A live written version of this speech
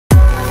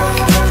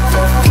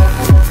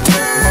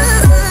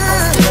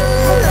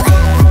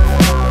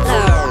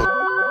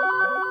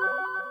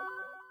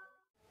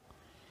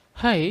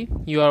Hi,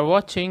 you are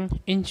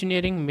watching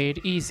Engineering Made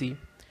Easy.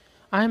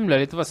 I am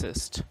Lalit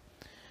Vasist.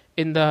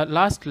 In the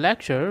last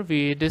lecture,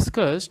 we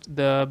discussed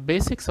the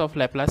basics of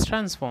Laplace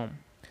transform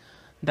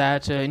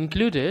that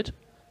included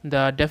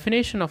the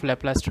definition of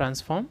Laplace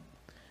transform,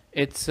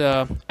 its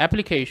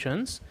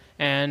applications,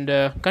 and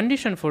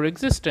condition for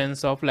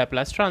existence of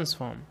Laplace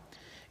transform.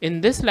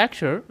 In this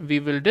lecture, we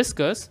will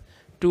discuss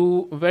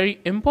two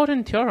very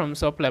important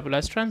theorems of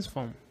Laplace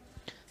transform.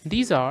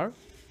 These are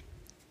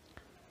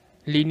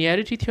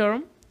Linearity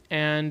Theorem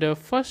and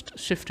first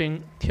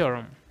Shifting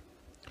Theorem.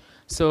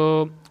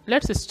 So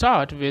let's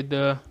start with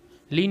the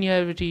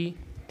Linearity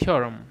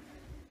Theorem.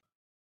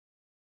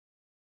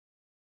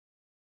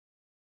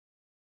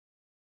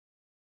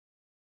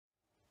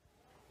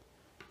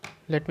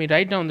 Let me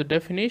write down the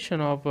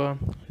definition of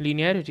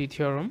Linearity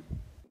Theorem.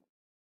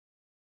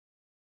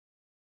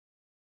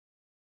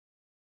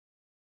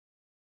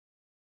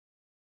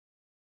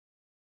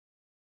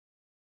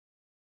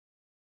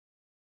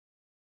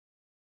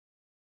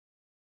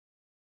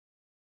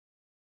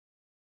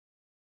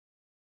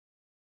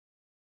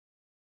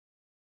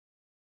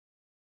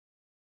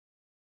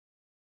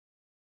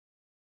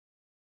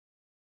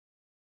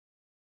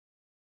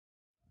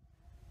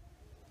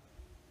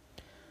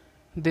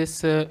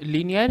 This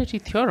linearity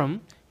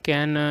theorem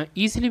can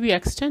easily be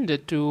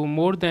extended to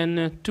more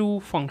than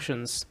two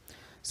functions.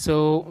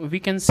 So we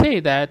can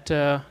say that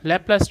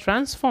Laplace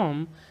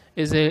transform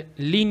is a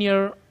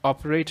linear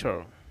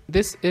operator.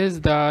 This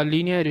is the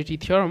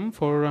linearity theorem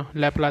for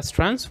Laplace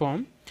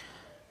transform.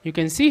 You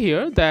can see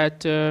here that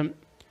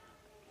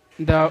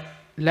the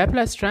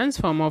Laplace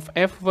transform of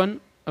f1,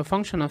 a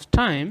function of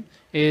time,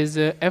 is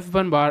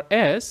f1 bar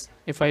s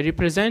if I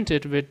represent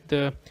it with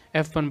the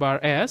f1 bar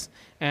s,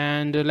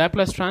 and the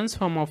Laplace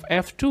transform of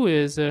f2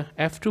 is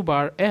f2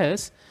 bar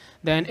s.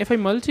 Then if I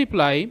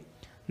multiply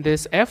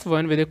this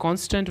f1 with a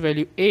constant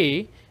value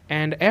a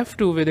and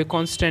f2 with a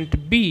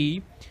constant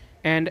b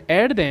and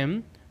add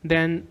them,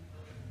 then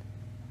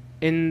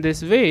in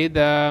this way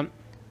the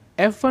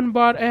f1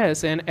 bar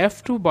s and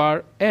f2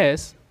 bar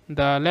s,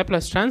 the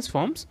Laplace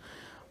transforms,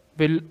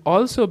 will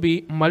also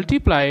be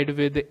multiplied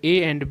with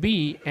a and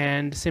b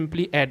and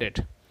simply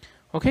added.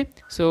 Okay,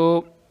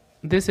 so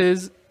this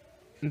is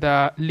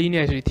the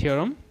linearity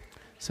theorem.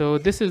 So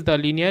this is the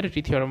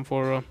linearity theorem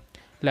for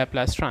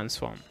Laplace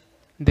transform.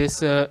 This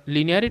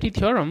linearity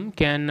theorem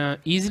can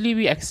easily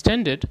be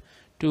extended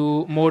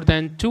to more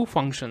than two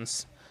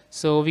functions.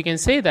 So we can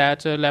say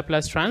that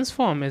Laplace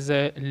transform is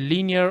a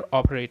linear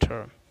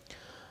operator.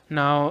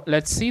 Now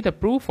let's see the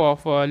proof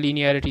of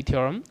linearity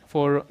theorem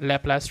for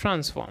Laplace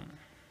transform.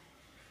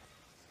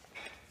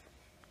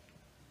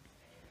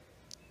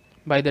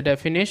 By the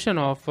definition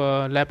of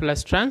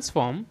Laplace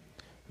transform,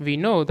 we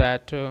know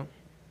that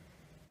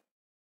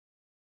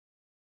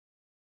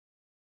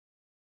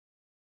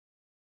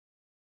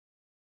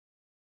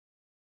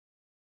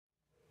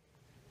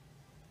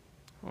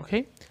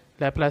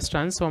Laplace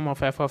transform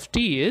of f of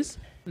t is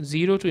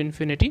 0 to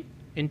infinity,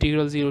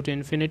 integral 0 to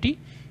infinity,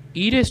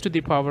 e raised to the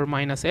power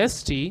minus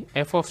st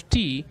f of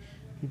t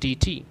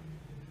dt.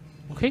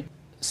 Okay,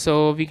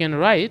 so we can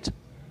write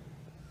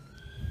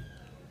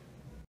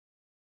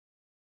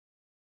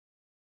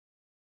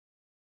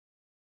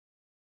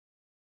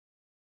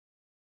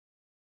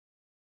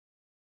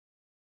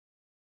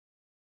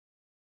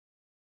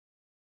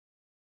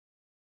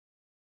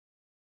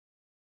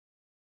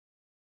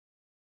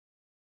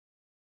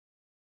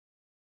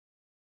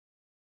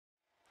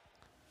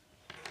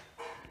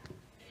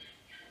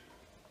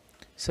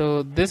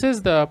so this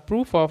is the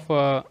proof of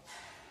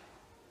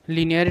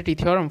linearity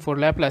theorem for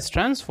Laplace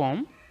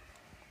transform.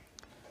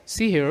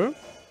 See here,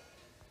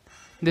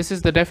 this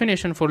is the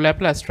definition for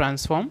Laplace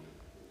transform.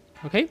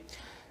 Okay,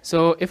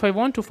 so if I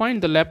want to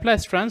find the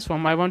Laplace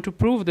transform, I want to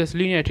prove this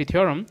linearity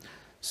theorem.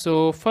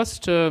 So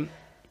first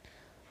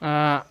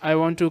I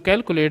want to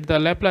calculate the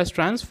Laplace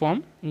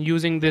transform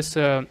using this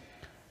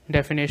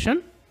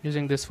definition,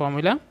 using this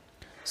formula.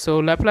 So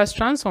Laplace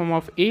transform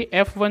of a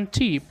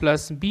f1t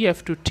plus b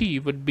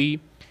f2t would be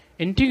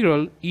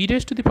integral e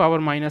raised to the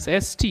power minus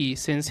st,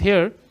 since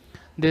here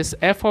this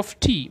f of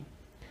t,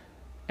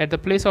 at the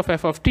place of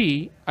f of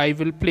t I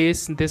will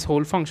place this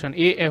whole function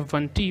a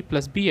f1t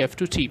plus b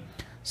f2t.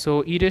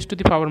 So e raised to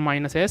the power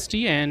minus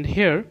st, and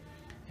here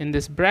in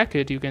this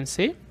bracket you can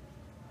say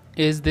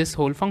is this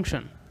whole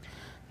function.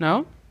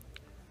 Now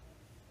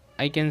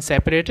I can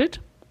separate it,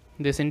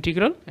 this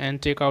integral,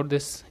 and take out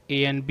this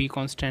a and b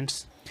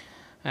constants,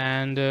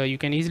 and you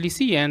can easily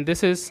see, and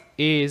this is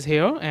a is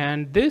here,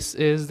 and this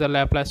is the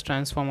Laplace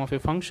transform of a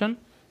function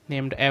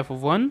named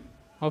f1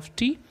 of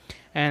t,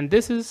 and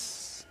this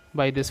is,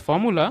 by this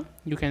formula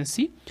you can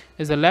see,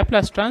 is the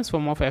Laplace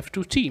transform of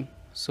f2t.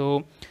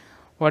 So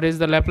what is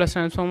the Laplace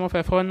transform of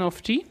f1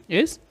 of t?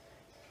 Is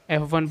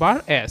f1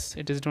 bar s.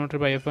 It is denoted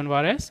by f1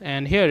 bar s,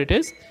 and here it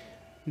is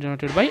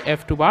denoted by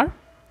f2 bar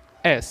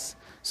s.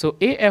 So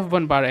a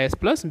f1 bar s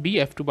plus b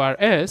f2 bar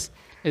s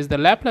is the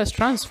Laplace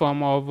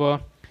transform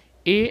of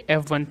a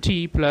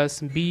f1t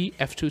plus b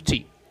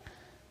f2t.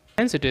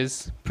 Hence it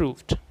is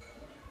proved.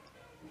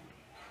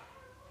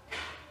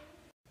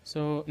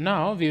 So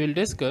now we will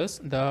discuss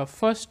the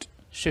first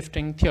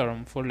shifting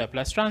theorem for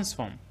Laplace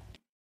transform.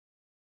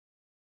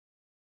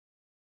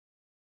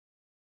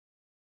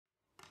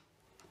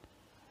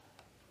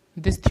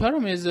 This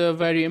theorem is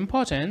very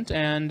important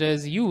and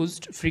is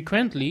used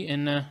frequently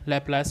in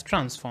Laplace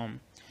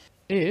transform.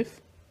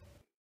 If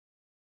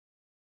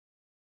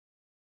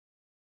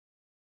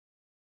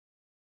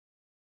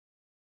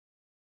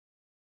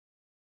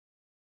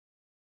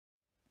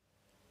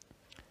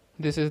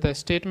this is the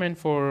statement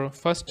for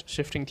first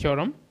shifting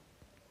theorem,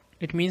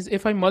 it means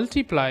if I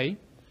multiply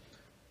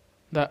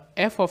the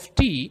f of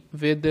t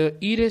with the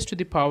e raised to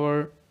the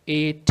power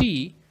a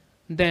t,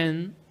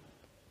 then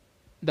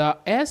the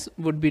s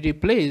would be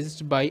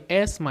replaced by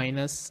s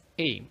minus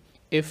a.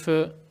 If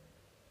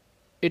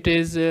it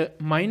is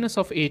minus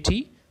of at,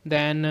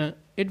 then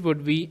it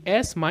would be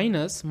s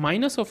minus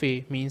of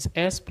a, means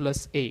s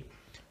plus a.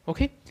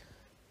 Okay,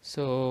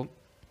 so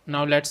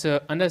now let's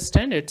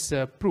understand its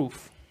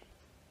proof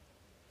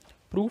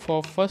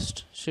of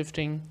first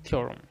shifting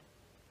theorem.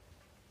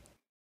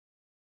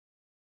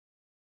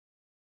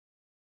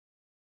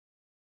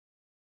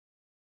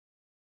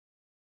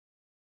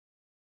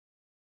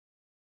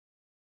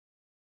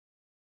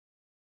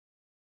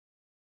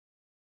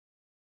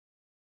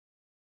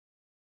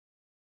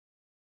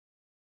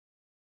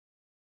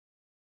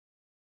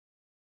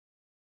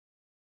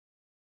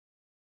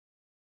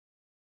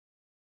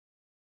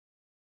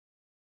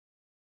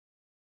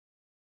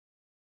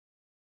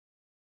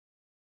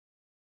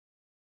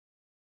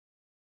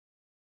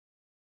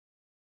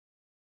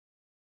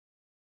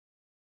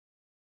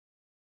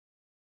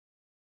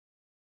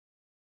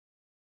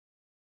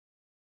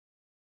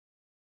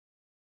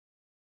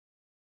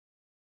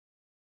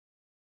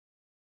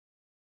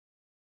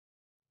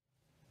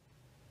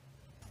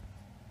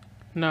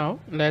 Now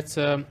let's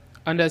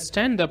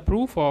understand the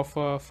proof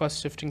of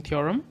first shifting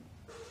theorem.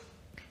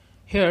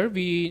 Here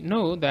we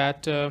know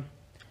that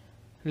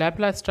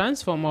Laplace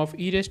transform of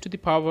e raised to the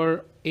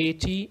power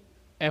at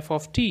f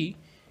of t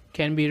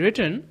can be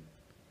written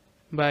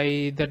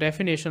by the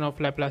definition of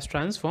Laplace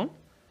transform.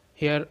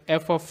 Here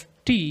f of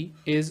t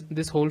is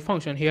this whole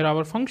function. Here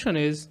our function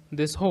is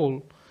this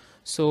whole.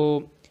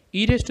 So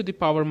e raised to the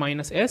power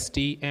minus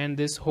st and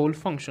this whole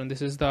function.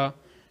 This is the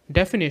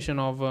definition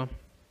of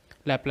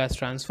Laplace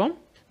transform.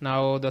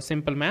 Now the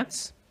simple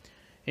maths,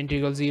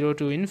 integral 0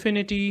 to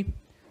infinity,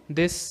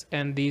 this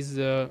and these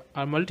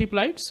are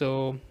multiplied,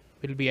 so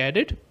will be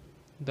added,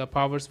 the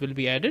powers will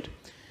be added,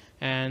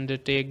 and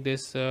take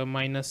this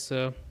minus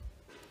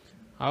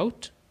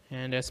out,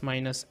 and s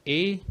minus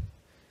a,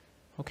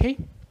 okay,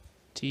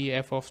 t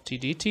f of t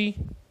dt.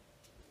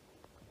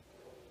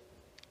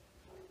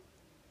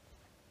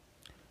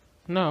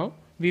 Now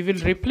we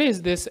will replace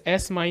this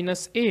s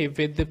minus a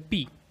with the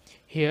p.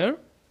 Here,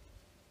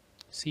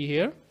 see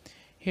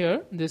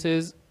here this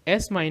is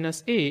s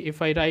minus a.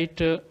 If I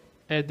write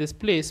at this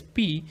place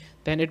p,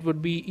 then it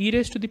would be e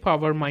raised to the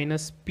power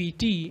minus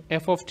pt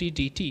f of t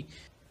dt.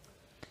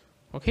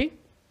 Okay,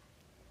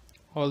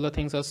 all the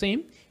things are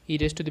same, e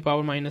raised to the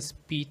power minus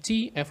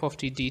pt f of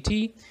t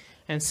dt.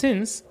 And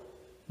since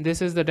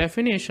this is the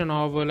definition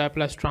of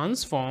Laplace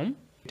transform,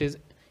 it is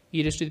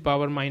e raised to the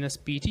power minus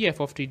pt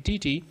f of t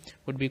dt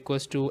would be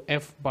equals to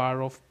f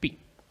bar of p.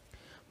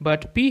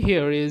 But p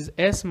here is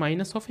s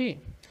minus of a,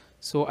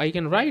 so I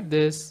can write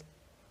this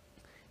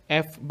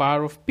f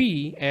bar of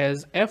p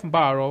as f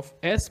bar of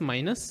s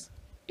minus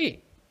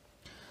a.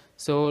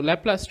 So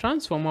Laplace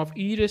transform of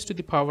e raised to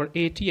the power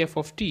at f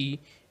of t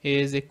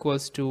is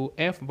equals to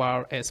f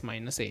bar s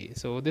minus a.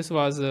 So this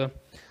was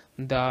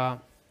the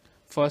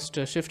first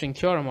shifting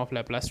theorem of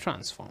Laplace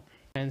transform.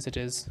 Hence it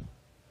is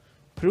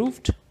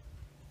proved.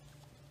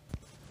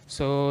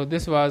 So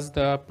this was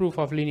the proof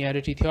of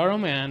linearity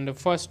theorem and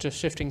first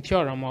shifting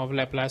theorem of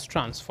Laplace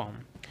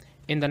transform.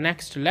 In the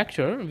next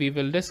lecture, we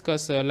will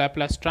discuss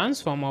Laplace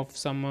transform of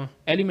some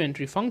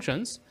elementary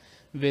functions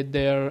with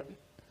their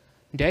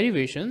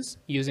derivations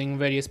using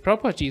various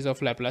properties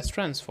of Laplace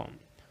transform.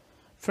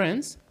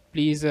 Friends,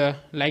 please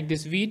like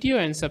this video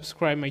and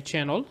subscribe my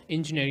channel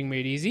Engineering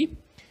Made Easy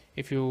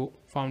if you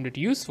found it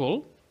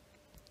useful.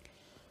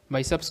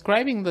 By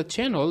subscribing the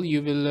channel,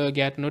 you will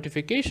get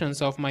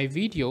notifications of my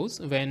videos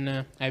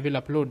when I will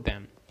upload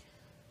them.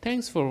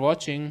 Thanks for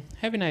watching.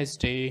 Have a nice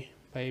day.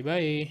 Bye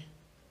bye.